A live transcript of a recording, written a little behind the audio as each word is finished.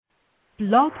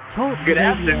Blog Talk Good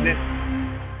Radio. afternoon.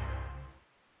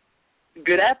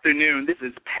 Good afternoon. This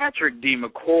is Patrick D.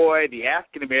 McCoy, the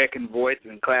African-American voice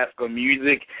in classical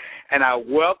music, and I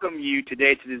welcome you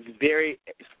today to this very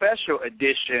special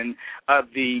edition of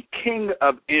the King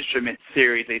of Instruments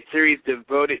series, a series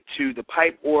devoted to the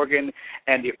pipe organ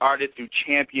and the artists who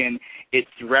champion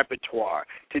its repertoire.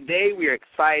 Today we are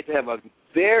excited to have a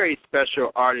very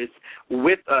special artist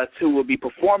with us who will be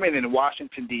performing in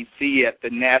Washington, D.C. at the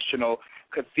National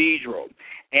Cathedral.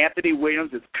 Anthony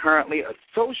Williams is currently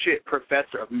Associate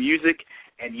Professor of Music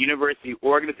and University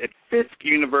Organist at Fisk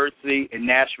University in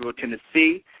Nashville,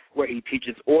 Tennessee, where he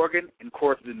teaches organ and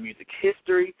courses in music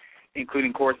history,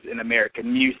 including courses in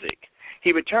American music.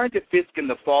 He returned to Fisk in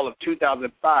the fall of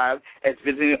 2005 as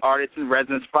visiting artist in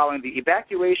residence following the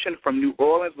evacuation from New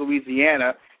Orleans,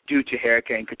 Louisiana, due to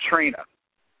Hurricane Katrina.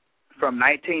 From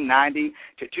 1990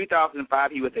 to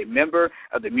 2005, he was a member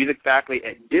of the music faculty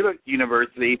at Dillard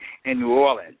University in New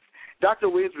Orleans. Dr.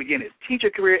 Williams began his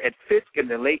teacher career at Fisk in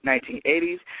the late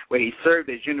 1980s, where he served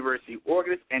as university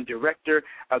organist and director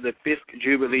of the Fisk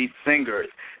Jubilee Singers.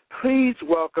 Please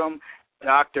welcome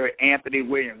Dr. Anthony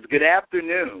Williams. Good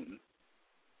afternoon.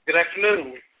 Good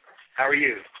afternoon. How are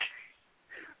you?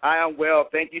 I am well.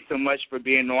 Thank you so much for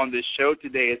being on this show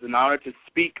today. It's an honor to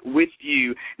speak with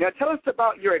you. Now, tell us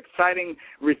about your exciting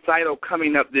recital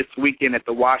coming up this weekend at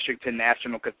the Washington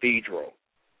National Cathedral.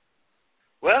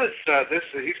 Well, it's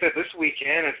this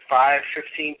weekend at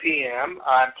 5:15 p.m.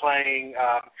 I'm playing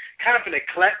kind of an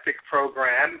eclectic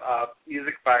program,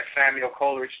 music by Samuel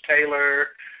Coleridge Taylor,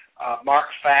 Mark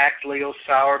Fax, Leo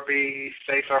Sowerby,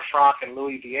 César Franck, and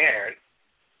Louis Vierne.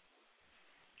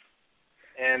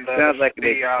 And sounds like an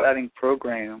exciting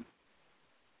program.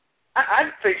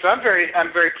 I think so. I'm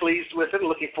very pleased with it.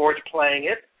 Looking forward to playing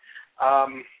it.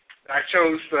 I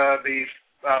chose the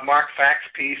Mark Fax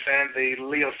piece and the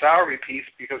Leo Sowerby piece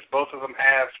because both of them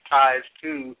have ties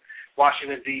to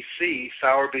Washington, D.C.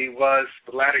 Sowerby was,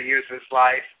 the latter years of his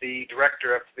life, the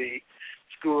director of the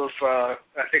College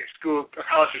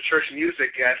of Church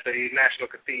Music at the National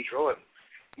Cathedral, and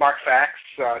Mark Fax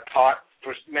taught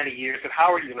for many years at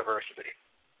Howard University.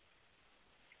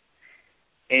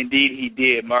 Indeed, he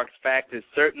did. Mark Fax is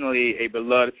certainly a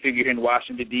beloved figure in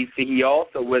Washington, D.C. He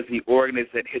also was the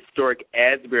organist at historic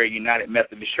Asbury United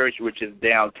Methodist Church, which is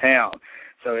downtown.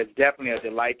 So it's definitely a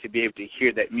delight to be able to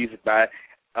hear that music by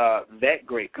that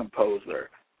great composer.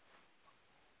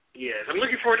 Yes, I'm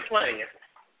looking forward to playing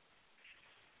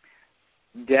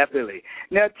it. Definitely.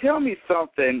 Now, tell me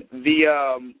something.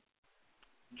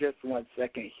 Just 1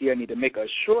 second here. I need to make a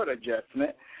short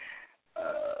adjustment.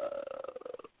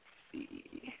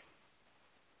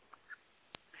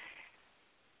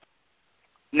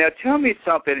 Now, tell me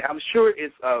something. I'm sure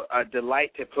it's a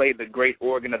delight to play the great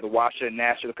organ of the Washington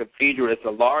National Cathedral. It's a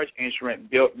large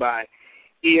instrument built by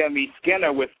E.M.E.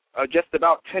 Skinner with just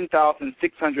about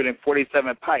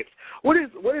 10,647 pipes. What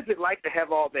is it like to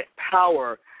have all that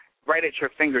power right at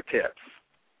your fingertips?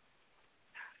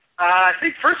 I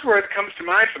think first word that comes to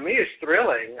mind for me is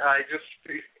thrilling.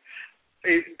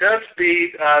 It does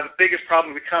be the biggest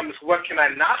problem becomes what can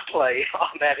I not play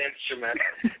on that instrument,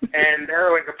 and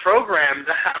narrowing the program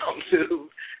down to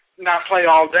not play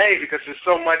all day because there's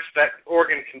so much that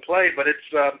organ can play. But it's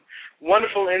a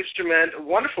wonderful instrument, a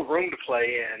wonderful room to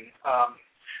play in.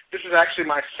 This is actually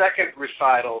my second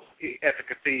recital at the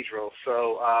cathedral,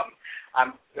 so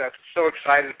I'm so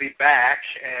excited to be back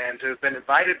and to have been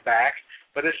invited back.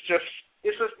 But it's a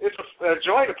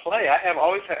joy to play. I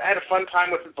had a fun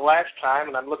time with it the last time,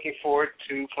 and I'm looking forward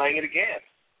to playing it again.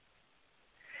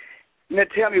 Now,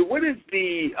 tell me, what is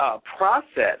the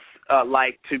process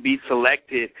like to be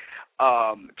selected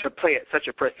to play at such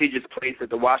a prestigious place at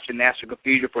the Washington National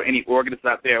Cathedral for any organists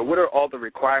out there? What are all the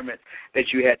requirements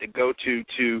that you had to go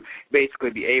to basically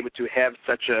be able to have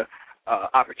such a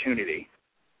opportunity?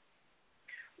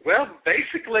 Well,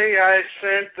 basically,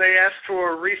 they asked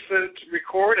for a recent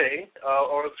recording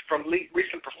or from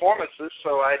recent performances,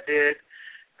 so I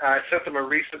sent them a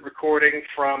recent recording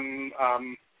from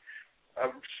a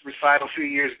recital a few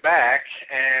years back,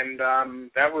 and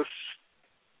that was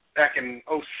back in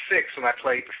 2006 when I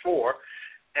played before.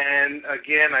 And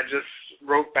again, I just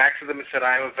wrote back to them and said,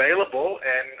 I'm available,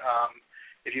 and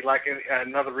if you'd like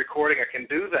another recording, I can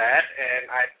do that.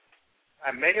 And I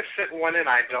may have sent one in.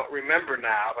 I don't remember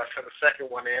now. I sent a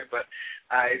second one in, but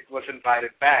I was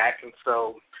invited back. And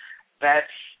so that's,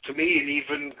 to me, an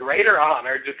even greater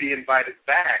honor to be invited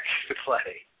back to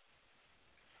play.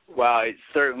 Wow, it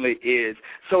certainly is.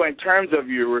 So in terms of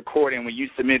your recording, when you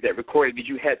submitted that recording, did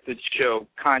you have to show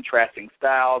contrasting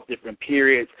styles, different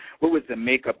periods? What was the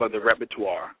makeup of the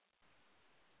repertoire?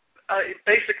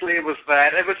 Basically, it was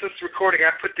that. It was this recording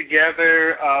I put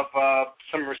together of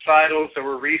some recitals that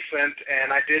were recent,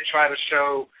 and I did try to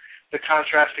show the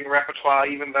contrasting repertoire,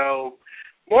 even though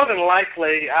more than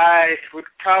likely I would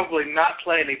probably not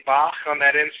play any Bach on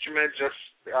that instrument just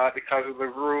because of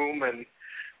the room and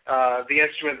the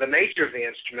instrument, the nature of the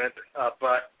instrument.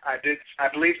 But I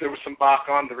believe there was some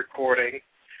Bach on the recording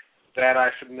that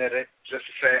I submitted just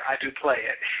to say I do play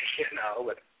it,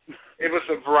 But it was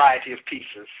a variety of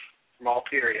pieces from all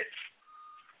periods.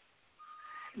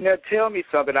 Now, tell me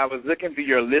something. I was looking through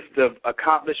your list of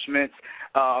accomplishments,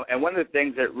 and one of the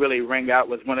things that really rang out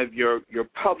was one of your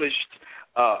published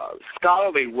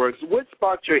scholarly works. What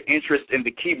sparked your interest in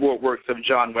the keyboard works of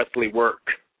John Wesley Work?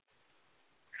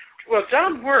 Well,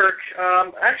 John Work,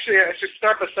 actually, I should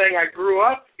start by saying I grew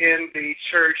up in the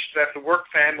church that the Work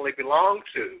family belonged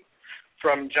to,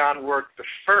 from John Work the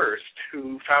First,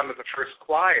 who founded the first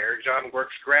choir, John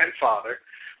Work's grandfather,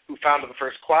 who founded the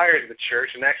first choir in the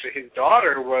church, and actually his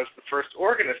daughter was the first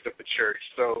organist of the church.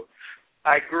 So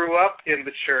I grew up in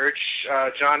the church.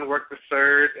 John Work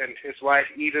III and his wife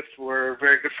Edith were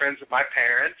very good friends of my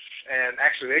parents, and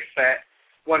actually they sat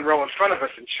one row in front of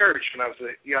us in church when I was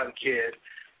a young kid.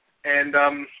 And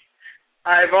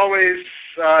I've always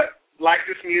liked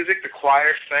his music. The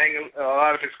choir sang a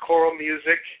lot of his choral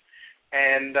music,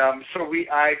 and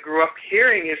I grew up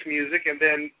hearing his music, and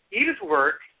then Edith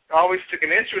Work always took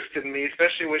an interest in me,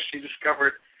 especially when she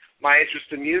discovered my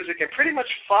interest in music, and pretty much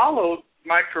followed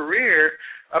my career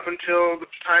up until the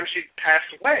time she passed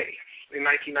away in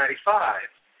 1995.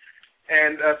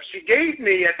 And she gave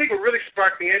me, I think what really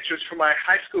sparked me interest for my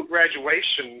high school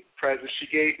graduation present, she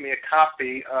gave me a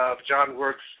copy of John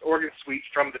Work's organ suite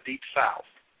From the Deep South.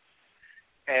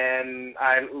 And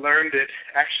I learned it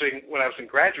actually when I was in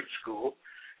graduate school,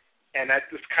 and that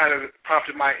just kind of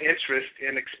prompted my interest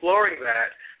in exploring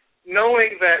that.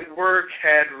 Knowing that Work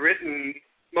had written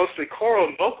mostly choral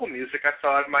and vocal music, I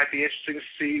thought it might be interesting to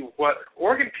see what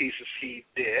organ pieces he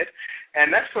did, and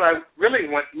that's what I really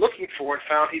went looking for and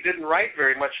found he didn't write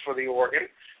very much for the organ,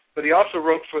 but he also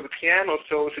wrote for the piano,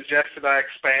 so it was suggested I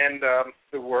expand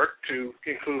the work to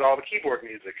include all the keyboard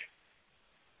music.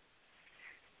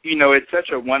 It's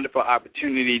such a wonderful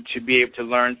opportunity to be able to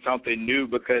learn something new,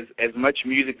 because as much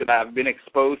music that I've been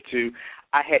exposed to,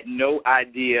 I had no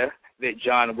idea that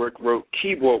John Work wrote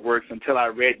keyboard works until I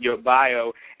read your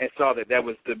bio and saw that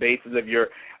was the basis of your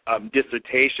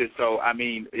dissertation. So, I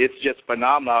mean, it's just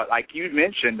phenomenal. Like you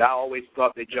mentioned, I always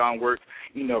thought that John Work,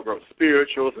 wrote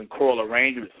spirituals and choral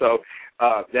arrangements. So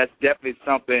that's definitely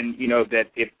something,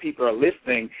 that if people are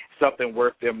listening, something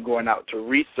worth them going out to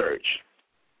research.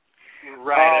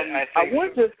 Right.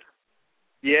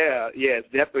 It's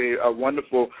definitely a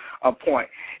wonderful point.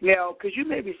 Now, could you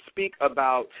maybe speak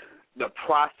about the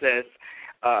process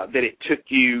that it took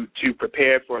you to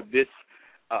prepare for this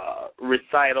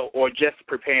recital, or just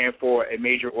preparing for a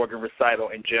major organ recital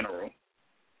in general?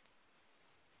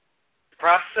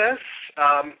 Process?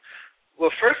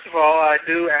 Well, first of all, I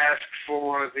do ask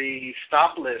for the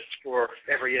stop list for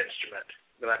every instrument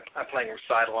that I'm playing a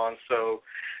recital on,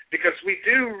 because we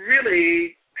do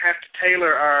really have to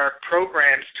tailor our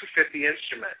programs to fit the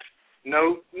instrument.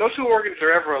 No two organs are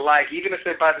ever alike, even if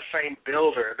they're by the same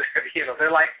builder.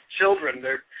 They're like children.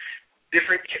 They're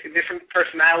different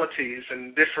personalities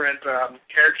and different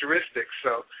characteristics.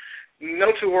 So no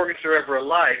two organs are ever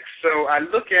alike. So I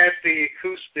look at the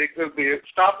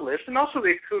stop list, and also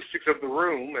the acoustics of the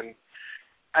room, and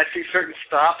I see certain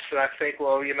stops, and I think,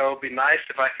 well, it'd be nice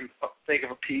if I can think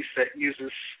of a piece that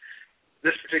uses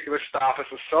this particular stop as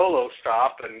a solo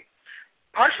stop. And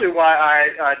partially why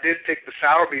I did pick the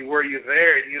Sowerby Were You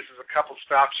There. It uses a couple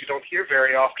stops you don't hear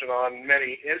very often on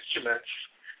many instruments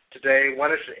today.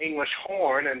 One is the English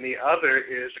horn, and the other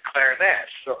is a clarinet,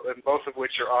 and both of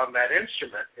which are on that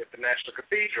instrument at the National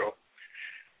Cathedral.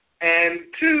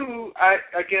 And two, I,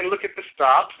 again, look at the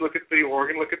stops, look at the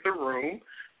organ, look at the room.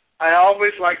 I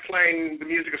always like playing the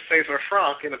music of César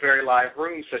Franck in a very live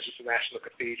room, such as the National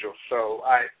Cathedral. So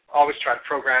I always try to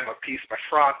program a piece by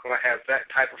Franck when I have that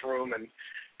type of room and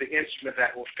the instrument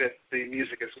that will fit the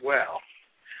music as well.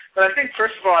 But I think,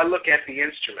 first of all, I look at the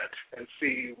instrument and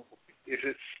see if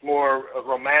it's more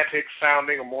romantic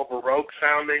sounding or more Baroque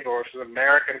sounding, or if it's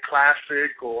American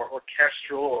classic or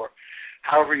orchestral, or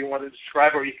however you want to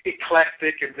describe it, or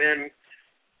eclectic, and then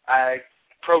I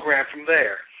program from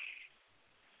there.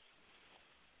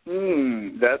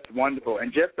 That's wonderful.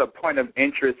 And just a point of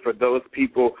interest for those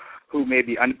people who may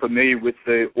be unfamiliar with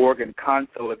the organ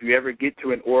console, if you ever get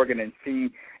to an organ and see,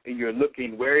 and you're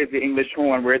looking, where is the English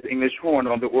horn? Where is the English horn?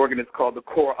 On the organ, it's called the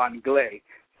cor anglais.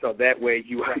 So that way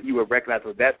you will recognize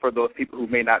that for those people who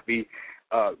may not be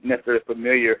necessarily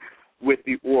familiar with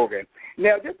the organ.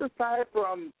 Now, just aside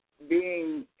from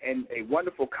being a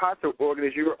wonderful concert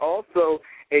organist, you were also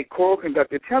a choral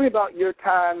conductor. Tell me about your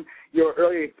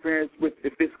early experience with the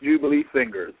Fisk Jubilee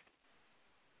Singers.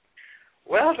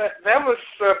 Well, that was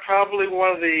probably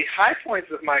one of the high points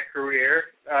of my career.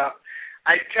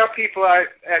 I tell people, I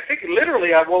think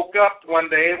literally I woke up one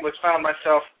day and found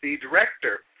myself the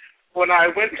director. When I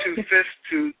went to Fisk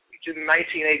in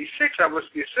 1986, I was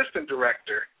the assistant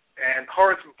director, and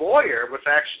Horace Boyer was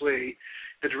actually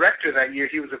the director that year.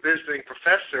 He was a visiting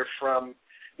professor from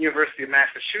University of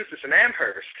Massachusetts in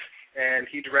Amherst, and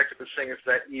he directed the singers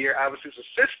that year. I was his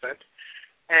assistant,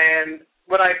 and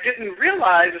what I didn't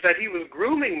realize is that he was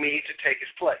grooming me to take his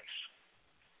place,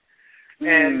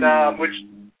 and which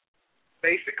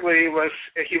basically was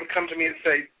he would come to me and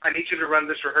say, I need you to run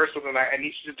this rehearsal tonight. I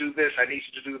need you to do this. I need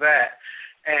you to do that.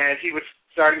 And he was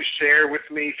starting to share with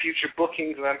me future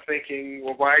bookings, and I'm thinking,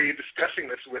 well, why are you discussing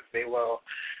this with me? Well,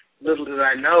 little did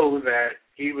I know that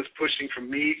he was pushing for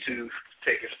me to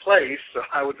take his place, so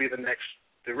I would be the next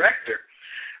director.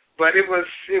 But it was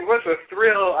a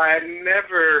thrill. I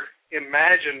never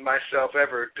imagined myself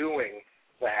ever doing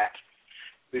that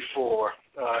before.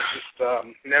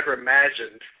 Never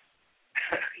imagined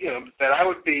that I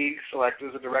would be selected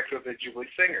as a director of the Jubilee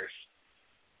Singers.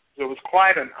 So it was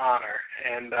quite an honor,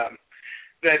 and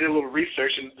I did a little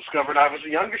research and discovered I was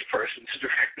the youngest person to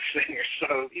direct the Singers,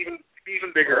 so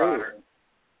even bigger honor.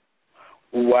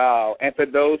 Wow. And for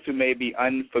those who may be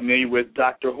unfamiliar with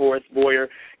Dr. Horace Boyer,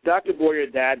 Dr. Boyer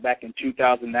died back in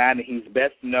 2009, and he's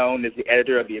best known as the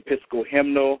editor of the Episcopal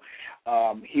Hymnal.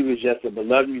 He was just a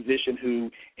beloved musician who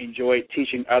enjoyed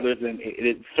teaching others, and it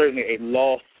is certainly a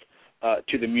loss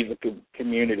to the musical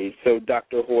community. So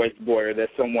Dr. Horace Boyer,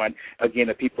 that's someone, again,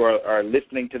 if people are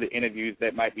listening to the interviews,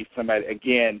 that might be somebody,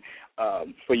 again,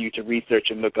 for you to research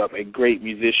and look up, a great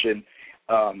musician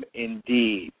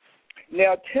indeed.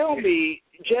 Now tell me,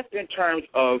 just in terms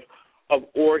of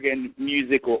organ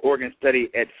music or organ study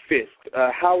at Fisk,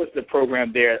 how is the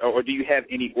program there, or do you have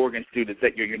any organ students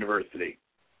at your university?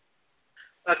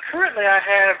 Currently, I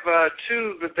have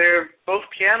two, but they're both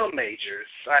piano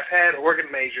majors. I've had organ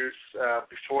majors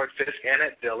before at Fisk and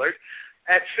at Dillard.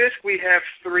 At Fisk, we have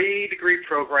 3 degree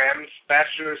programs: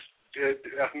 Bachelor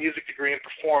of Music degree in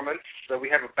Performance. So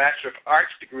we have a Bachelor of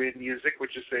Arts degree in Music,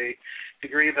 which is a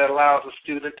degree that allows a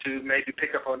student to maybe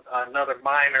pick up another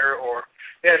minor, or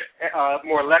there's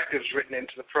more electives written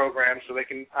into the program, so they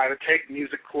can either take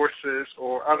music courses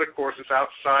or other courses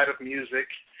outside of music,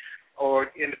 or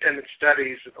independent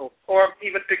studies, or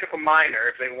even pick up a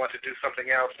minor if they want to do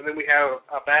something else. And then we have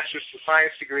a Bachelor's of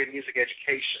Science degree in Music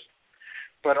Education.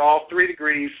 But all 3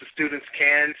 degrees, the students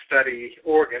can study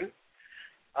organ.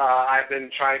 I've been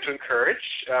trying to encourage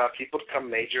people to come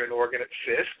major in organ at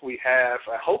Fisk. We have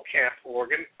a Hopekamp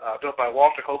organ built by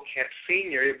Walter Hopekamp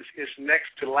Sr. It was his next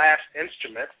to last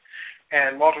instrument.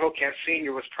 And Walter Hopekamp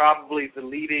Sr. was probably the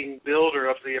leading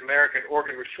builder of the American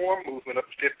organ reform movement of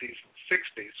the 50s and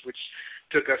 60s, which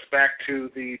took us back to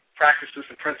the practices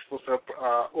and principles of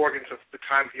organs of the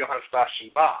time of Johann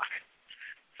Sebastian Bach.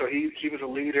 So he was a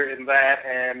leader in that,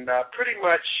 and pretty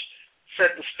much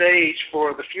set the stage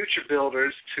for the future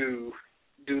builders to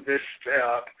do this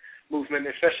movement,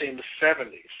 especially in the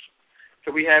 70s.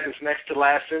 So we have this next to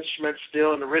last instrument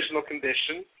still in original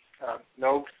condition.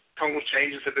 No tonal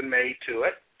changes have been made to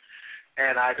it,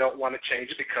 and I don't want to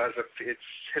change it because of its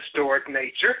historic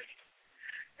nature.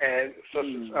 And so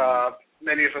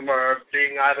many of them are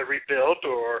being either rebuilt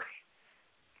or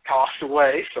tossed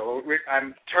away, so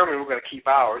I'm determined we're going to keep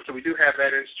ours. So we do have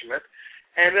that instrument.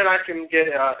 And then I can get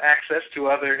access to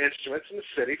other instruments in the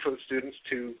city for the students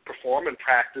to perform and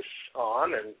practice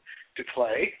on and to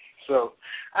play. So,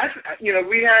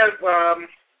 we have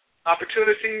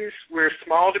opportunities. We're a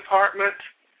small department,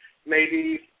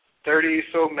 maybe 30 or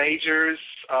so majors.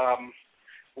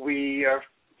 We are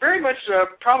very much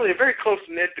probably a very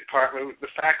close-knit department. The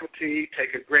faculty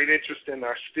take a great interest in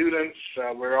our students.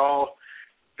 We're all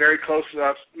very close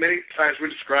enough. Many times we're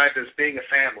described as being a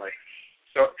family.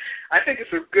 So I think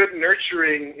it's a good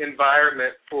nurturing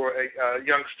environment for a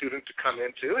young student to come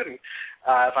into. And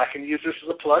if I can use this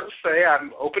as a plug to say,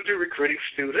 I'm open to recruiting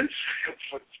students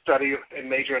for study and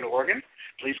major in organ.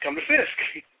 Please come to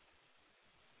Fisk.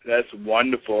 That's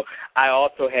wonderful. I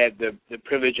also had the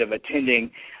privilege of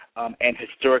attending an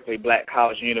historically black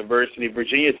college university,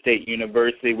 Virginia State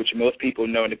University, which most people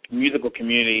know in the musical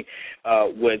community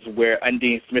was where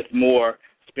Undine Smith-Moore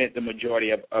spent the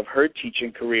majority of her teaching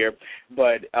career.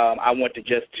 But I want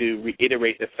to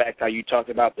reiterate the fact how you talked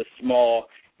about the small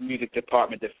music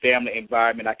department, the family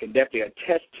environment. I can definitely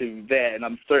attest to that, and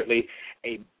I'm certainly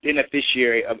a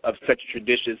beneficiary of such a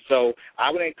tradition. So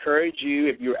I would encourage you,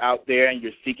 if you're out there and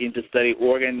you're seeking to study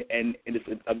organ and it's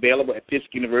available at Fisk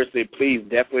University, please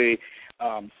definitely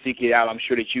seek it out. I'm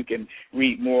sure that you can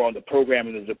read more on the program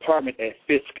in the department at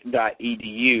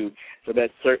fisk.edu. So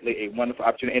that's certainly a wonderful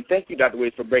opportunity. And thank you, Dr.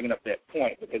 Williams, for bringing up that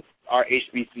point, because our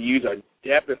HBCUs are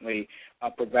definitely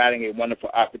providing a wonderful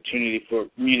opportunity for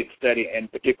music study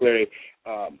and particularly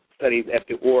studies at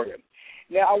the organ.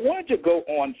 Now, I wanted to go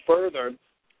on further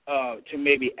to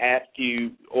maybe ask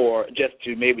you, or just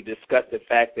to maybe discuss the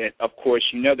fact that, of course,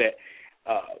 you know that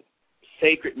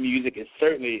sacred music is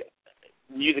certainly,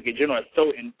 music in general is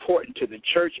so important to the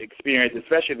church experience,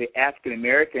 especially the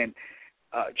African-American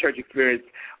church experience.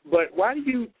 But why do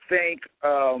you think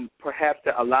perhaps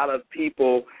that a lot of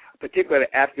people, particularly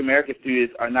African-American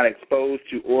students, are not exposed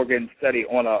to organ study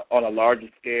on a larger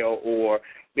scale, or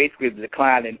basically the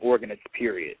decline in organists,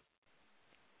 period?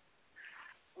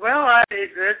 Well,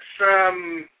 it's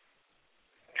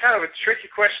kind of a tricky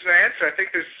question to answer. I think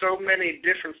there's so many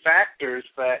different factors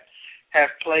that have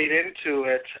played into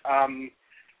it.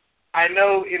 I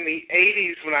know in the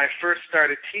 80s when I first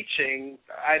started teaching,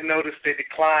 I noticed a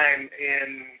decline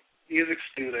in music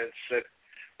students. That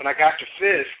when I got to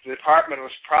Fisk, the department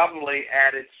was probably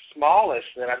at its smallest,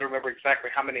 and I don't remember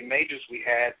exactly how many majors we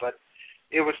had, but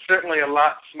it was certainly a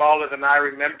lot smaller than I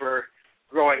remember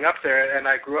growing up there, and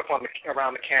I grew up around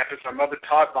the campus. My mother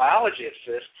taught biology at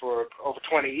Fisk for over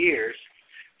 20 years,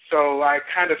 so I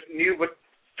kind of knew what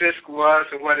Fisk was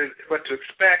and what to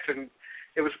expect, and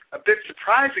it was a bit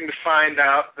surprising to find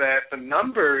out that the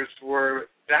numbers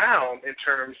were down in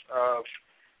terms of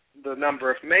the number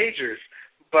of majors.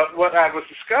 But what I was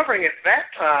discovering at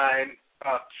that time,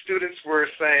 students were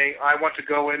saying, I want to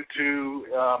go into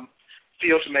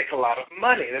field to make a lot of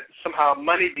money. That somehow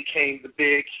money became the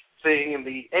big thing in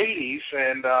the 80s,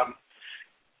 and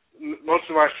most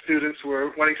of our students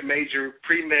were wanting to major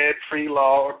pre-med,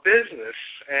 pre-law, or business.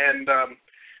 And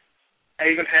I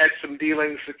even had some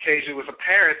dealings occasionally with a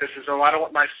parent that says, I don't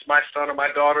want my son or my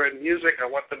daughter in music. I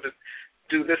want them to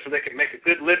do this so they can make a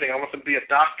good living. I want them to be a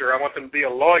doctor. I want them to be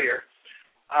a lawyer.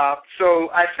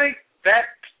 So I think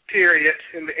that period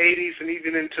in the 80s and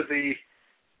even into the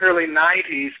early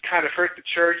 90s kind of hurt the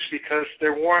church because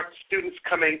there weren't students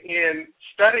coming in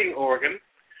studying organ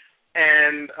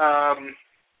and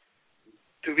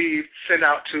to be sent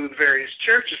out to the various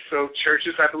churches. So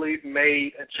churches, I believe,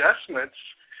 made adjustments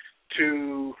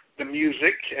to the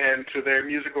music and to their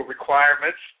musical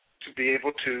requirements to be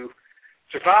able to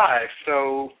survive.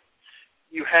 So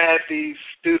you had these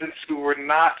students who were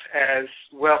not as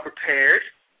well prepared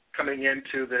coming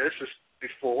into this as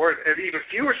before, and even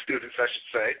fewer students, I should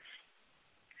say.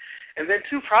 And then,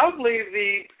 too, probably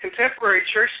the contemporary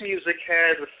church music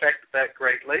has affected that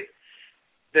greatly.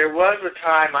 There was a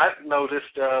time I've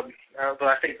noticed, but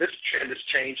I think this trend is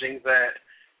changing, that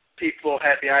people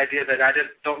had the idea that I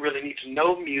don't really need to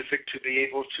know music to be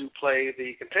able to play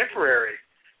the contemporary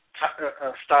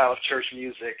style of church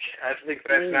music. I think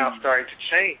that's now starting to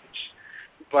change.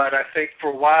 But I think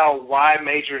for a while, why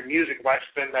major in music? Why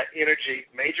spend that energy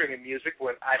majoring in music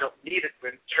when I don't need it,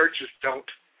 when churches don't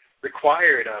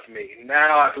require it of me?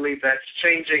 Now I believe that's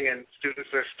changing, and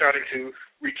students are starting to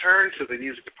return to the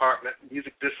music department,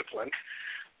 music discipline.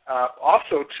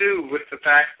 Also, too, with the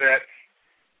fact that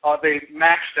they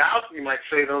maxed out, you might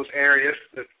say, those areas,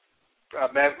 the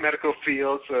medical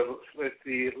fields,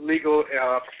 the legal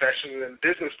profession and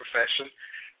business profession.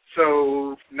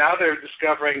 So now they're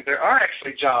discovering there are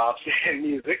actually jobs in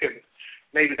music, and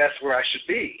maybe that's where I should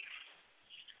be.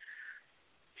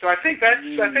 So I think that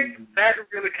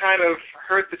really kind of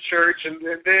hurt the church, and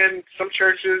then some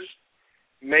churches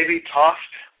maybe tossed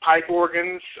pipe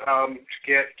organs to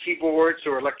get keyboards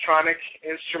or electronic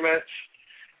instruments,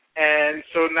 and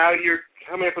so now you're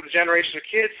coming up with a generation of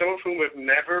kids, some of whom have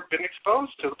never been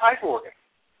exposed to the pipe organ.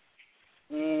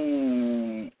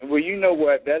 Well, you know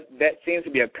what? That seems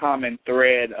to be a common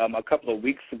thread. A couple of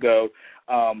weeks ago,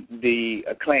 the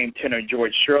acclaimed tenor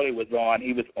George Shirley was on.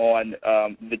 He was on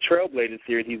the Trailblazer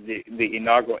series. He's the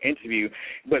inaugural interview.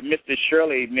 But Mr.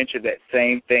 Shirley mentioned that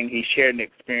same thing. He shared an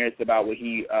experience about what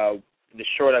the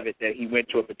short of it, that he went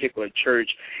to a particular church,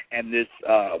 and this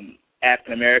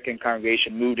African-American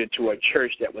congregation moved into a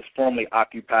church that was formerly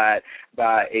occupied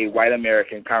by a white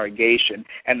American congregation.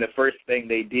 And the first thing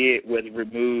they did was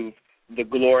remove the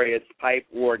glorious pipe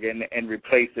organ and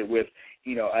replace it with,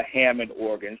 a Hammond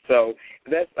organ. So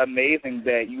that's amazing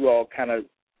that you all kind of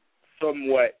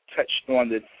somewhat touched on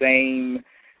the same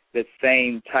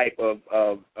type of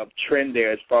trend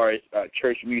there as far as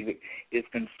church music is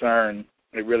concerned.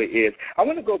 It really is. I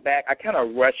want to go back. I kind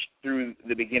of rushed through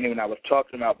the beginning when I was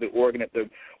talking about the organ at the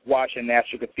Washington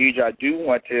National Cathedral. I do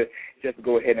want to just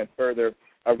go ahead and further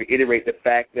reiterate the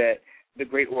fact that the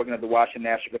great organ of the Washington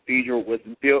National Cathedral was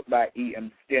built by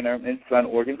E.M. Stenner and Son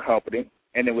Organ Company,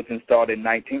 and it was installed in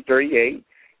 1938.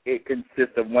 It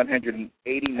consists of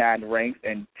 189 ranks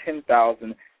and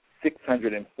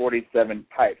 10,647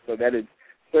 pipes. So that is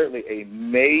certainly a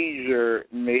major,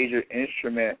 major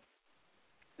instrument.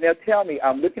 Now tell me,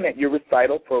 I'm looking at your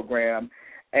recital program,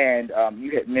 and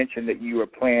you had mentioned that you were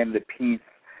playing the piece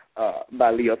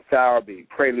by Leo Sowerby,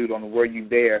 Prelude on Were You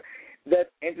There.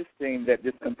 That's interesting that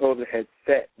this composer has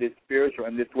set this spiritual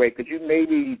in this way. Could you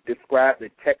maybe describe the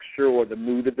texture or the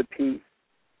mood of the piece?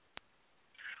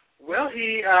 Well,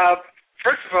 he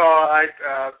first of all,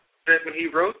 that when he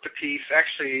wrote the piece,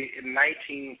 actually in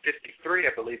 1953,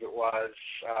 I believe it was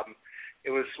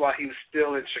while he was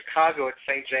still in Chicago at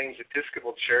St. James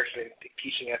Episcopal Church and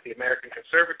teaching at the American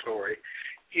Conservatory.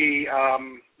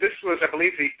 This was, I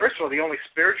believe, the only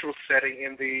spiritual setting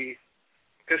in the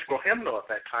Episcopal hymnal at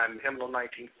that time, hymnal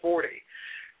 1940.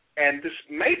 And this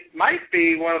might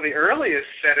be one of the earliest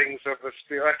settings of a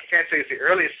spiritual. I can't say it's the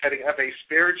earliest setting of a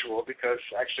spiritual, because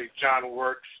actually John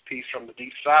Work's piece from the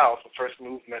Deep South, the first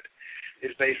movement,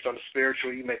 is based on the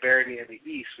spiritual You May Bury Me in the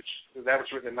East, that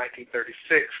was written in 1936.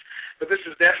 But this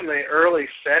is definitely an early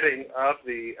setting of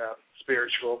the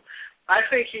spiritual. I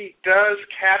think he does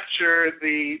capture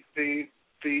the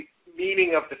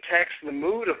meaning of the text and the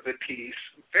mood of the piece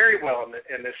very well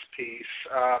in this piece.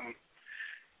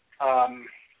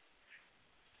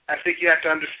 I think you have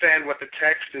to understand what the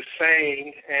text is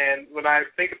saying, and when I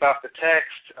think about the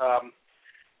text,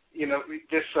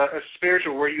 this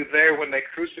spiritual, were you there when they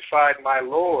crucified my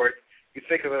Lord? You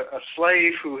think of a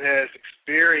slave who has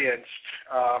experienced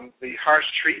the harsh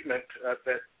treatment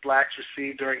that blacks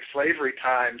received during slavery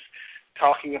times,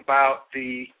 talking about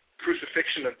the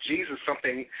crucifixion of Jesus,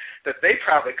 something that they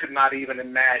probably could not even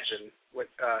imagine what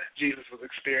Jesus was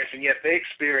experiencing, yet they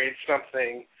experienced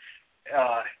something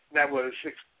that was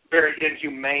very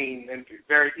inhumane and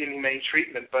very inhumane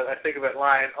treatment. But I think of that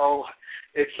line,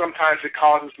 sometimes it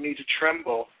causes me to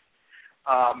tremble.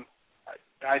 I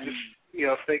just,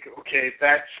 think, okay,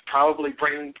 that's probably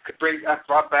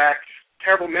brought back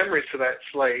terrible memories to that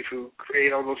slave who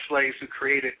created, all those slaves who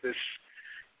created this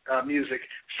music.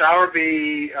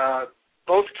 Sowerby,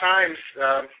 both times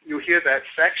you'll hear that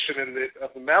section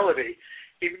of the melody.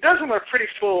 He doesn't want a pretty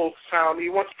full sound. He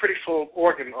wants a pretty full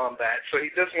organ on that. So he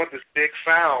doesn't want this big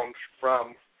sound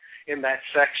in that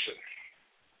section.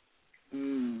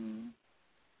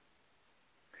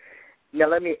 Now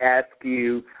let me ask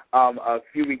you, a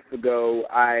few weeks ago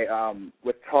I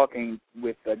was talking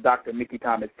with Dr. Mickey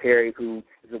Thomas Perry, who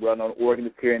is a well-known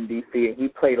organist here in D.C., and he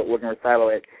played an organ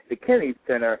recital at the Kennedy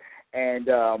Center. And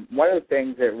one of the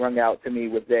things that rung out to me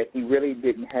was that he really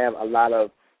didn't have a lot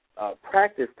of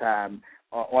practice time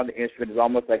on the instrument. It's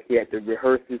almost like he had to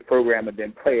rehearse his program and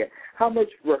then play it. How much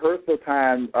rehearsal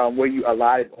time were you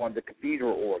allotted on the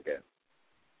cathedral organ?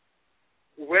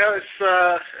 Well, it's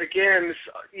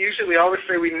usually we always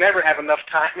say we never have enough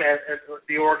time at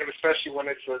the organ, especially when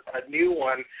it's a new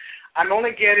one. I'm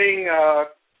only getting a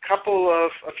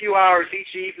few hours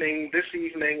each evening, this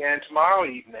evening and tomorrow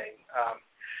evening.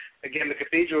 Again, the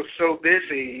cathedral is so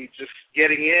busy, just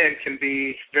getting in can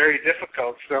be very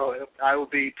difficult. So I will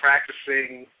be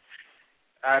practicing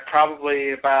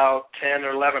probably about 10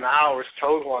 or 11 hours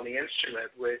total on the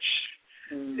instrument, which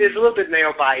is a little bit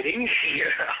nail-biting.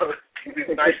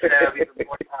 It's nice to have even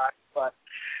more time, but,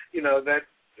 that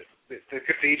the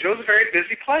cathedral is a very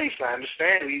busy place. I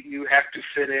understand. You have to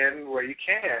fit in where you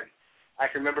can. I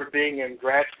can remember being in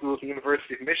grad school at the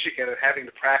University of Michigan and having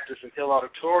to practice in Hill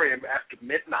Auditorium after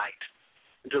midnight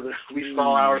until the wee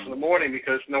small hours in the morning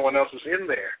because no one else was in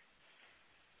there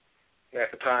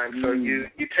at the time. So you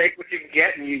take what you can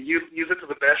get and you use it to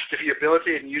the best of your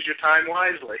ability and use your time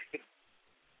wisely.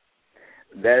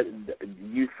 That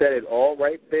you said it all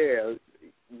right there.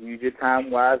 Use your time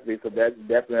wisely, so that's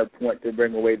definitely a point to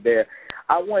bring away there.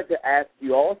 I wanted to ask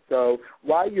you also,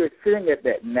 while you're sitting at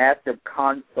that massive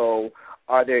console,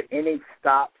 are there any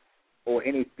stops or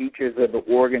any features of the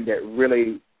organ that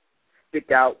really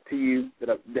stick out to you that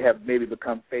have maybe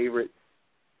become favorites?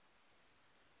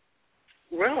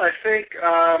 Well, I think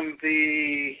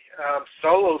the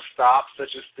solo stops,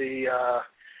 such as the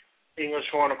English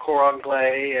horn or cor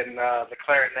anglais and the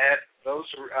clarinet, those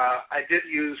I did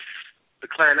use the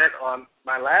clarinet on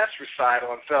my last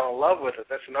recital and fell in love with it.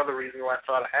 That's another reason why I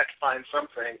thought I had to find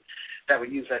something that would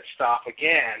use that stop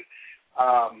again.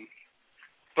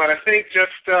 But I think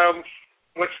just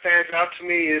what stands out to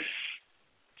me is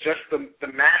just the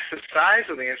massive size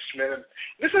of the instrument. And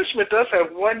this instrument does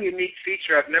have one unique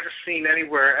feature I've never seen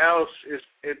anywhere else,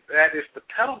 that is the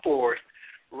pedal board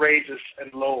raises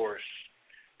and lowers.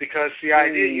 Because the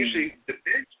idea, usually the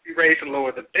bench, you raise and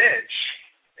lower the bench,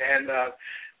 and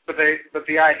but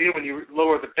the idea when you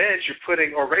lower the bench,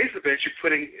 or raise the bench, you're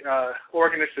putting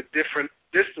organists at different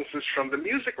distances from the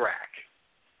music rack.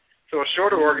 So a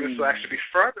shorter organist will actually be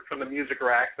further from the music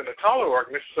rack than a taller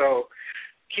organist. So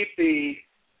keep the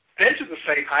bench at the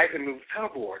same height and move the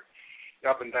pedal board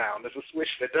up and down. There's a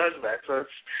switch that does that. So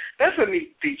that's a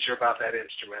neat feature about that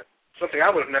instrument. Something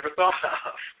I would have never thought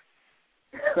of.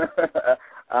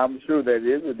 I'm sure that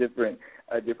is a different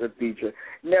feature.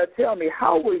 Now, tell me,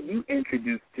 how were you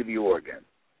introduced to the organ?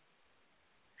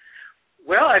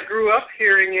 Well, I grew up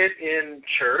hearing it in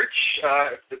church.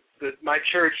 My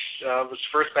church was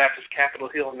First Baptist Capitol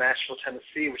Hill in Nashville,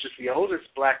 Tennessee, which is the oldest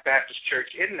Black Baptist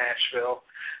church in Nashville.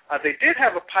 They did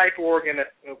have a pipe organ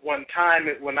at one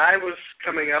time. When I was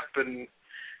coming up and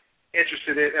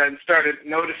interested in and started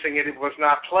noticing it was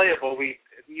not playable, we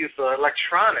used the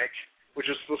electronic, which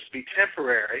was supposed to be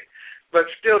temporary, but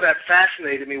still that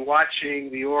fascinated me, watching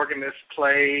the organist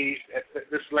play.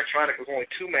 This electronic was only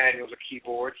 2 manuals of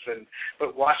keyboards,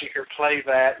 but watching her play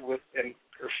that with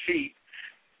her feet,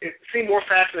 it seemed more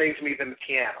fascinating to me than the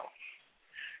piano.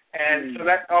 And so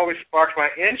that always sparked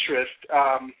my interest.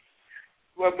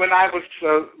 When I was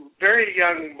a very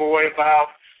young boy,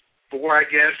 about 4, I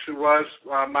guess it was,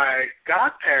 my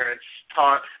godfather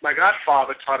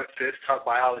taught at Fisk, taught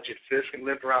biology at Fisk, and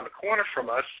lived around the corner from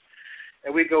us.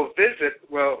 And we'd go visit.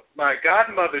 Well, my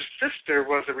godmother's sister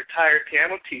was a retired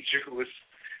piano teacher who was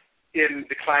in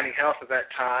declining health at that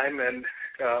time, and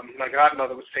my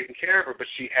godmother was taking care of her, but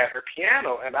she had her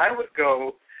piano, and I would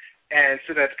go and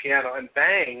sit at the piano and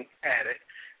bang at it.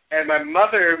 And my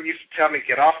mother used to tell me,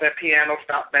 get off that piano,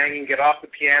 stop banging, get off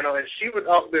the piano, and she would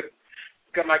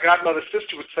my godmother's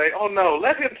sister would say, oh, no,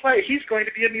 let him play. He's going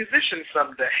to be a musician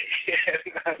someday.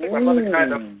 And I think my mother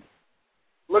kind of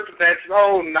looked at that and said,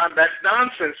 oh, that's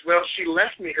nonsense. Well, she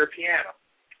left me her piano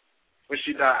when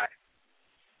she died.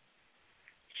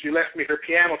 She left me her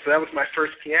piano, so that was my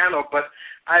first piano. But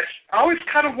I always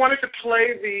kind of wanted to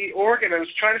play the organ. I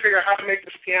was trying to figure out how to make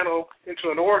this piano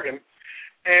into an organ.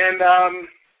 And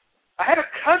I had a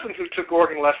cousin who took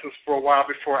organ lessons for a while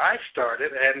before I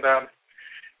started, and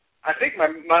I think my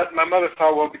mother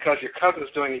thought, well, because your cousin's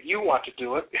doing it, you want to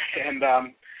do it. And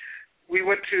we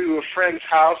went to a friend's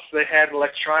house. They had an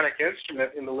electronic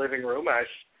instrument in the living room. I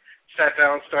sat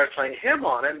down and started playing him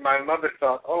on it. And my mother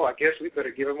thought, oh, I guess we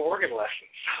better give him organ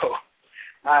lessons. So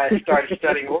I started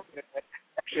studying organ.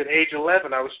 Actually, at age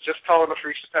 11, I was just tall enough to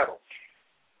reach the pedals.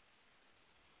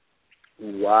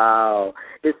 Wow.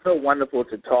 It's so wonderful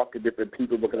to talk to different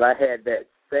people, because I had that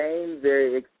same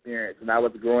very experience. When I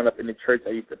was growing up in the church,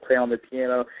 I used to play on the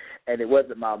piano, and it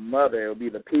wasn't my mother. It would be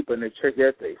the people in the church that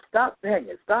would say, stop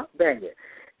banging, stop banging.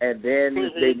 And then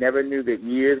they never knew that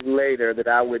years later that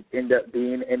I would end up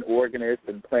being an organist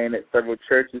and playing at several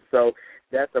churches. So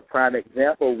that's a prime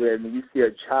example when you see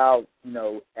a child,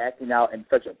 acting out in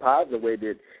such a positive way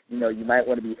that, you might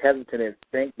want to be hesitant and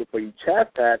think before you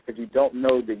chastise, because you don't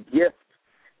know the gift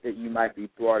that you might be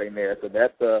thwarting there. So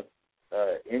that's a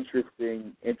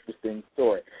interesting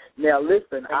story. Now,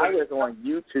 listen, I was on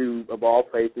YouTube, of all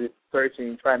places,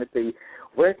 searching, trying to see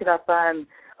where can I find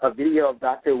a video of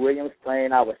Dr. Williams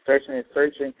playing. I was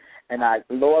searching, and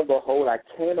lo and behold, I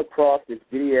came across this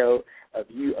video of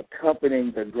you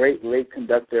accompanying the great late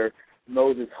conductor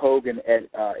Moses Hogan at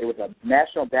it was a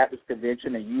National Baptist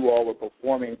Convention, and you all were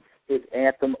performing his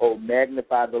anthem, "Oh,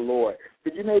 Magnify the Lord."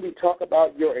 Could you maybe talk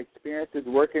about your experiences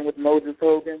working with Moses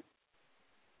Hogan?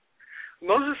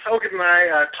 Moses Hogan and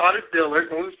I taught at Dillard.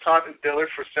 Moses taught at Dillard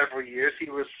for several years. He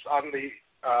was on the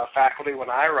faculty when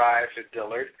I arrived at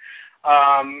Dillard.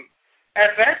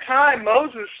 At that time,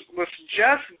 Moses was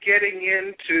just getting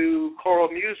into choral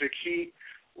music. He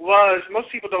was,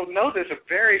 most people don't know this, a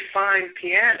very fine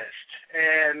pianist.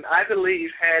 And I believe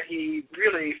had he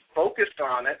really focused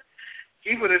on it,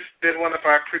 he would have been one of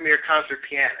our premier concert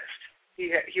pianists.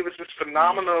 He was this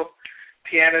phenomenal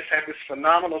pianist, had this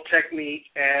phenomenal technique,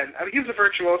 and he was a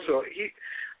virtuoso.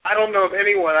 I don't know of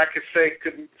anyone I could say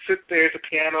could sit there at the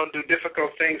piano and do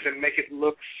difficult things and make it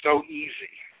look so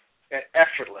easy and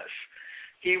effortless.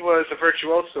 He was a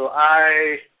virtuoso.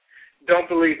 I don't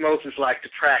believe Moses liked to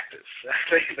practice. I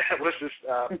think that was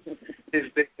his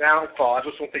big downfall. I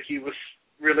just don't think he was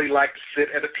really liked to sit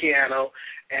at a piano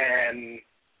and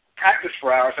practice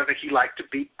for hours. I think he liked to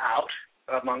be out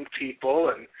among people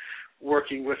and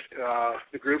working with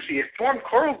the groups. He had formed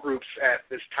choral groups at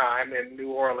this time in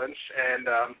New Orleans, and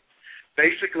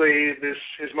basically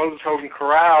his Moses Hogan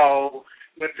chorale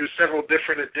went through several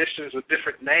different editions with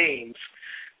different names,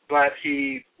 but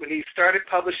when he started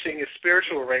publishing his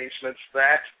spiritual arrangements,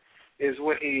 that is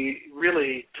when he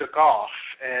really took off.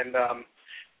 And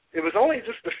it was only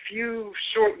just a few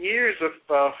short years of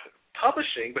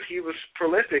publishing, but he was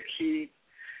prolific. He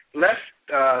left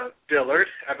Dillard,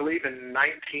 I believe, in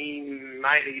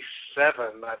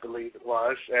 1997, I believe it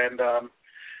was, and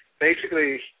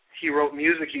basically he wrote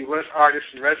music. He was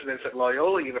artist in residence at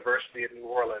Loyola University in New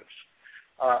Orleans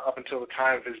up until the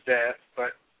time of his death,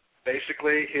 but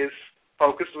basically his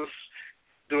focus was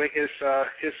doing his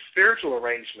spiritual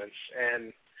arrangements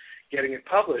and getting it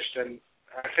published, and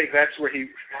I think that's where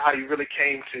how he really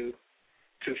came to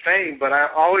fame. But I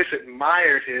always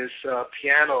admired his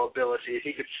piano ability.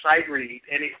 He could sight read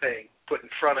anything put in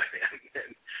front of him,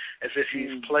 and as if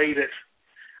he's played it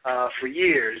for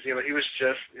years. You know, he was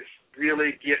just this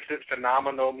really gifted,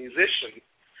 phenomenal musician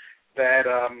that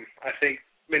I think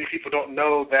many people don't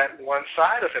know that one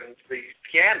side of him, the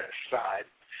pianist side.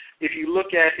 If you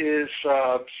look at his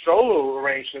solo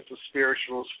arrangements of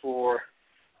spirituals for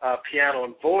piano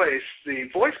and voice, the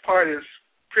voice part is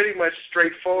pretty much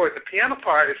straightforward. The piano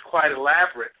part is quite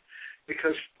elaborate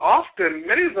because often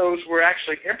many of those were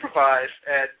actually improvised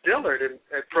at Dillard and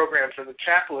at programs in the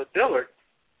chapel at Dillard.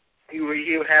 He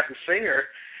would have the singer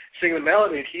sing the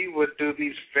melody, and he would do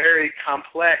these very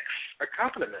complex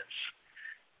accompaniments.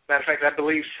 Matter of fact, I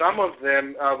believe some of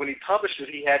them, when he published it,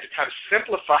 he had to kind of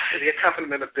simplify the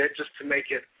accompaniment a bit just to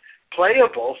make it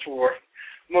playable for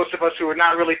most of us who are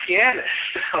not really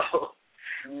pianists. So,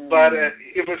 but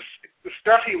it was the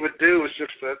stuff he would do was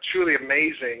just truly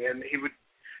amazing, and he would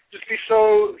just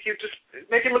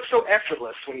make it look so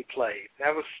effortless when he played.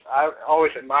 I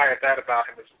always admired that about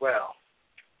him as well.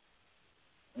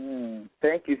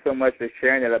 Thank you so much for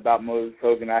sharing that about Moses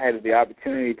Hogan. I had the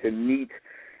opportunity to meet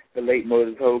the late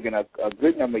Moses Hogan a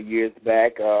good number of years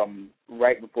back.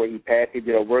 Right before he passed, he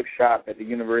did a workshop at the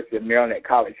University of Maryland at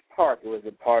College Park. It was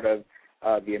a part of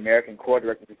the American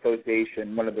Conservatory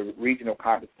Association, one of the regional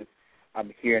conferences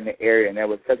here in the area, and that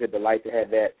was such a delight to have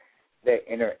that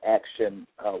interaction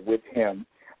with him.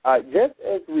 Just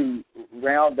as we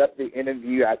round up the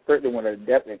interview, I certainly want to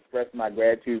definitely express my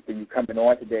gratitude for you coming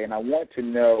on today, and I want to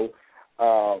know,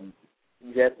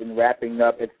 just in wrapping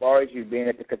up, as far as you being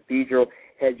at the cathedral,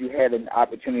 had you had an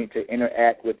opportunity to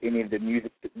interact with any of the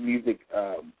music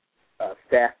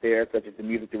staff there, such as the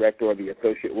music director or the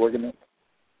associate organist?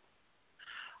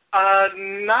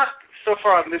 Not so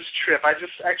far on this trip. I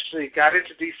just actually got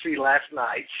into D.C. last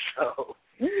night, so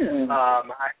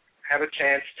I have a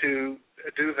chance to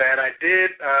do that. I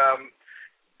did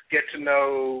get to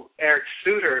know Eric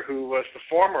Suter, who was the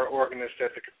former organist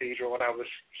at the cathedral when I was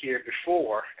here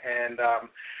before, and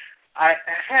I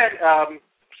had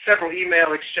several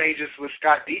email exchanges with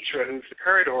Scott Dietra, who's the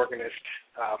current organist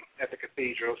at the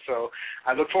cathedral, so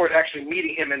I look forward to actually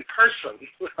meeting him in person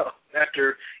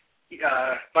after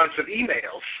bunch of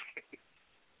emails.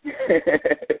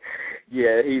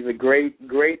 Yeah, he's a great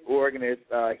organist.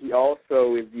 He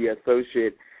also is the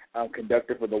associate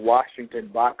conductor for the Washington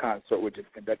Bach Concert, which is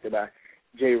conducted by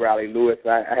J. Riley Lewis.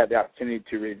 I had the opportunity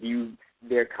to review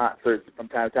their concerts from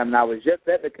time to time, and I was just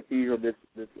at the cathedral this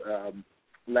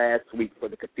last week for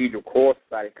the Cathedral Choral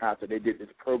Society concert. They did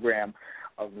this program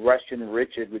of Russian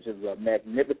Riches, which is a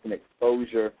magnificent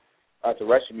exposure to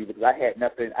Russian music. I had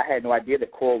no idea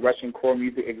that Russian choral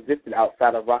music existed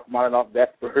outside of Rachmaninoff,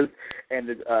 Vespers, and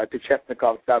the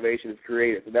Chesnikov Salvation is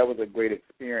Created. So that was a great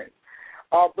experience.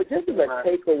 But just as a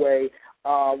takeaway,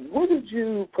 what would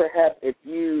you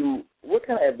what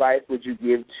kind of advice would you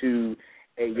give to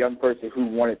a young person who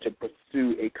wanted to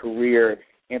pursue a career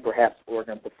in perhaps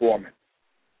organ performance?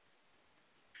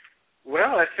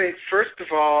 Well, I think, first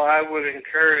of all, I would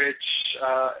encourage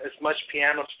as much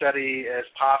piano study as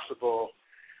possible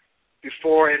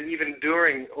before and even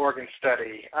during organ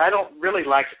study. I don't really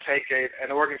like to take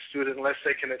an organ student unless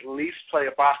they can at least play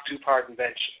a Bach two-part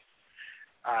invention.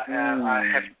 And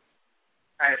I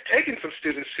have taken some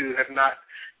students who have not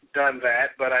done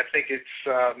that, but I think it's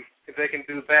if they can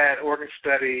do that, organ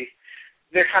study,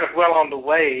 they're kind of well on the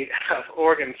way of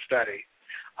organ study.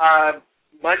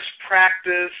 Much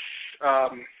practice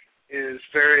is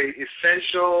very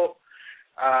essential.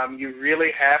 You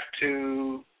really have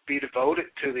to be devoted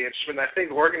to the instrument. I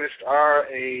think organists are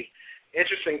a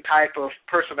interesting type of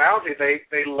personality.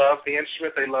 They love the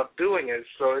instrument. They love doing it.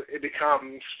 So it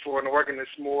becomes, for an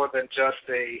organist, more than just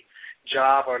a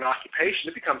job or an occupation.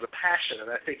 It becomes a passion, and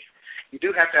I think you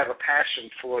do have to have a passion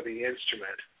for the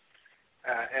instrument.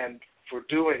 And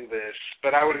doing this,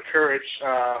 but I would encourage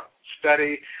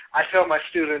study. I tell my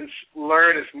students,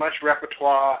 learn as much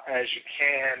repertoire as you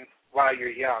can while you're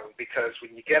young, because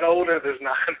when you get older, and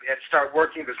start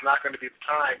working, there's not going to be the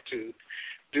time to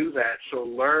do that. So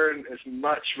learn as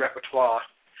much repertoire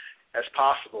as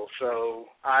possible. So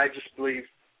I just believe,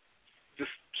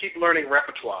 just keep learning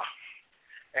repertoire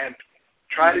and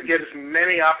try to get as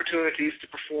many opportunities to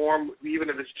perform, even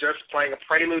if it's just playing a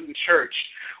prelude in church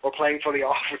or playing for the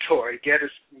offertory. Get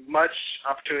as much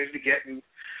opportunity to get in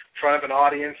front of an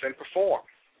audience and perform.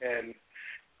 And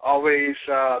always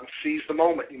seize the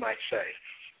moment, you might say.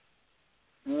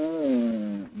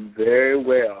 Very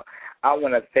well. I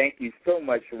want to thank you so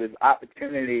much for this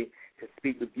opportunity to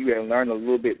speak with you and learn a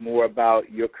little bit more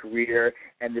about your career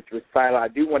and this recital. I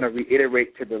do want to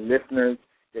reiterate to the listeners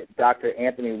that Dr.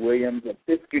 Anthony Williams of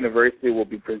Fisk University will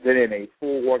be presenting a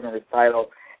full organ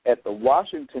recital at the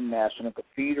Washington National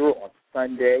Cathedral on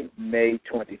Sunday, May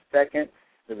 22nd.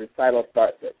 The recital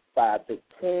starts at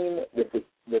 5:15.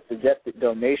 The suggested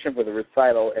donation for the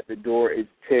recital at the door is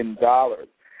 $10.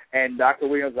 And Dr.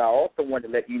 Williams, I also want to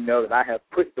let you know that I have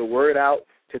put the word out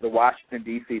to the Washington,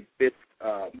 D.C. Fisk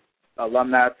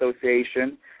Alumni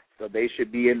Association, so they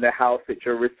should be in the house at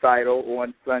your recital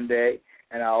on Sunday.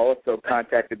 And I also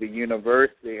contacted the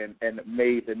university and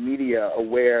made the media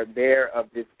aware there of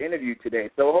this interview today.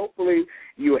 So hopefully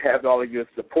you have all of your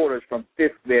supporters from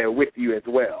Fisk there with you as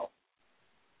well.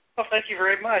 Well, thank you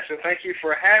very much, and thank you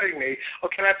for having me. Oh,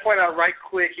 can I point out right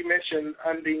quick, you mentioned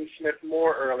Undine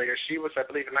Smith-Moore earlier. She was, I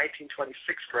believe, a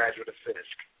 1926 graduate of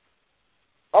Fisk.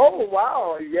 Oh,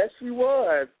 wow. Yes, she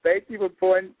was. Thank you for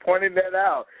pointing that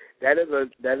out. That is a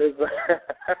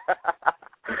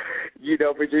you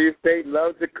know, Virginia State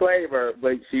loves to claim her,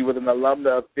 but she was an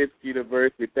alumna of Fisk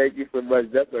University. Thank you so much.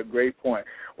 That's a great point.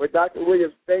 Well, Dr.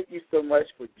 Williams, thank you so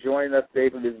much for joining us today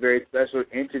for this very special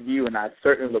interview, and I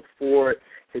certainly look forward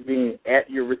to being at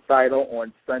your recital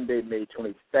on Sunday, May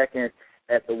 22nd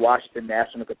at the Washington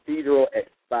National Cathedral at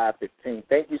 5:15.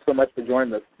 Thank you so much for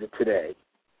joining us today.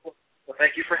 Well,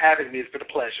 thank you for having me. It's been a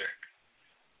pleasure.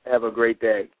 Have a great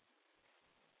day.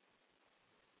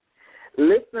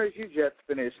 Listeners, you just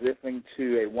finished listening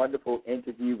to a wonderful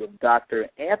interview with Dr.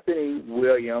 Anthony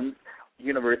Williams,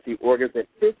 University Organist at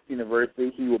Fisk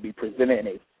University. He will be presenting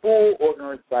a full organ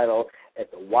recital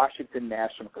at the Washington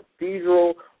National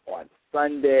Cathedral on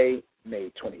Sunday, May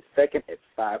 22nd at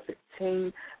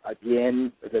 5:15.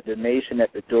 Again, the donation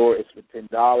at the door is for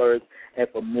 $10. And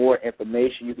for more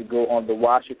information, you can go on the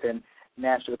Washington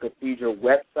National Cathedral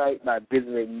website by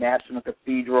visiting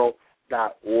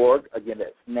nationalcathedral.org. Again,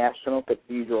 that's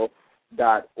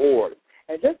nationalcathedral.org.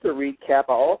 And just to recap,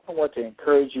 I also want to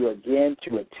encourage you again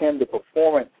to attend the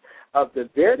performance of the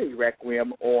Verdi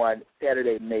Requiem on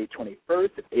Saturday, May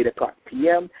 21st at 8 o'clock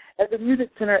p.m. at the Music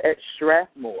Center at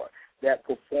Strathmore. That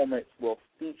performance will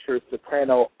feature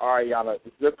soprano Ariana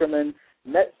Zuckerman,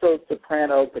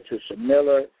 mezzo-soprano Patricia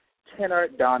Miller, tenor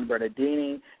Don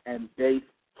Bernardini, and bass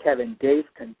Kevin Dace,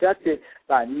 conducted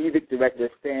by music director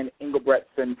Stan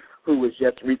Engelbretson, who was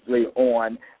just recently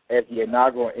on as the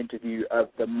inaugural interview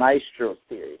of the Maestro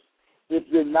series. If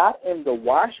you're not in the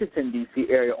Washington, D.C.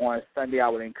 area on Sunday, I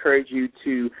would encourage you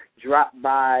to drop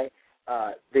by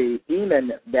the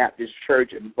Eamon Baptist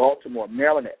Church in Baltimore,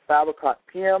 Maryland at 5 o'clock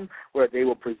p.m., where they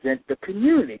will present the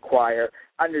community choir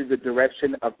under the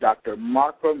direction of Dr.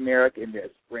 Marco Merrick in their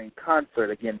spring concert.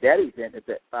 Again, that event is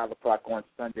at 5 o'clock on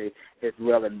Sunday as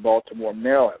well in Baltimore,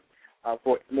 Maryland.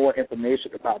 For more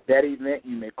information about that event,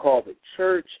 you may call the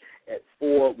church at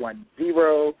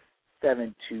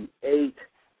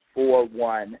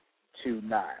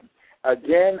 410-728-4129.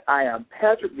 Again, I am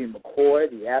Patrick D. McCoy,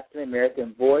 the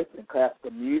African-American voice in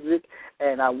classical music,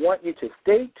 and I want you to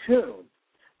stay tuned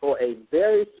for a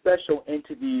very special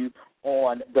interview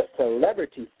on the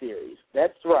Celebrity Series.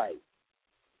 That's right,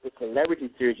 the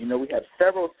Celebrity Series. You know, we have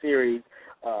several series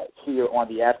here on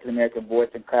the African-American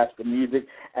voice in classical music,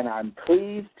 and I'm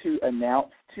pleased to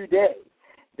announce today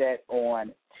that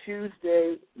on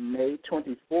Tuesday, May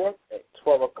 24th at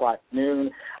 12 o'clock noon,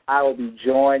 I will be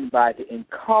joined by the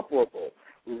incomparable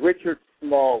Richard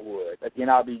Smallwood. Again,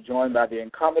 I'll be joined by the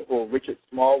incomparable Richard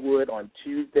Smallwood on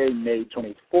Tuesday, May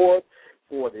 24th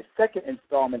for the second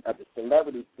installment of the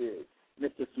Celebrity Series.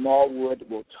 Mr. Smallwood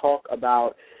will talk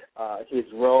about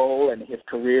his role and his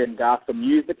career in gospel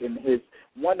music and his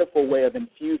wonderful way of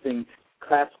infusing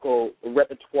classical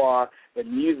repertoire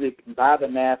and music by the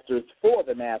masters for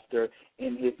the master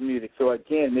in his music. So,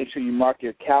 again, make sure you mark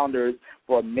your calendars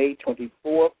for May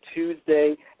 24th,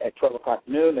 Tuesday at 12 o'clock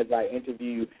noon as I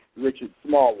interview Richard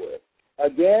Smallwood.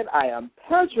 Again, I am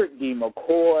Patrick D.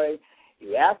 McCoy.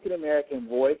 the African American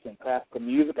Voice in Classical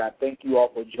Music. I thank you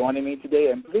all for joining me today,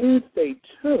 and please stay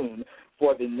tuned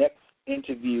for the next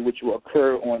interview, which will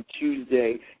occur on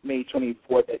Tuesday, May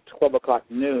 24th at 12 o'clock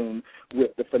noon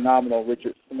with the phenomenal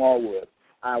Richard Smallwood.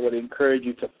 I would encourage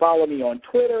you to follow me on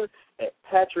Twitter at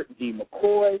Patrick D.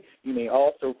 McCoy. You may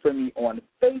also friend me on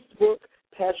Facebook,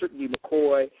 Patrick D.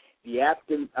 McCoy, the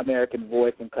African American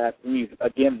Voice in Classical Music.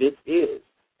 Again, this is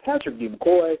Patrick D.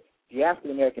 McCoy, the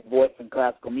African American Voice in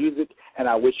Classical Music, and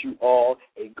I wish you all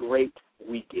a great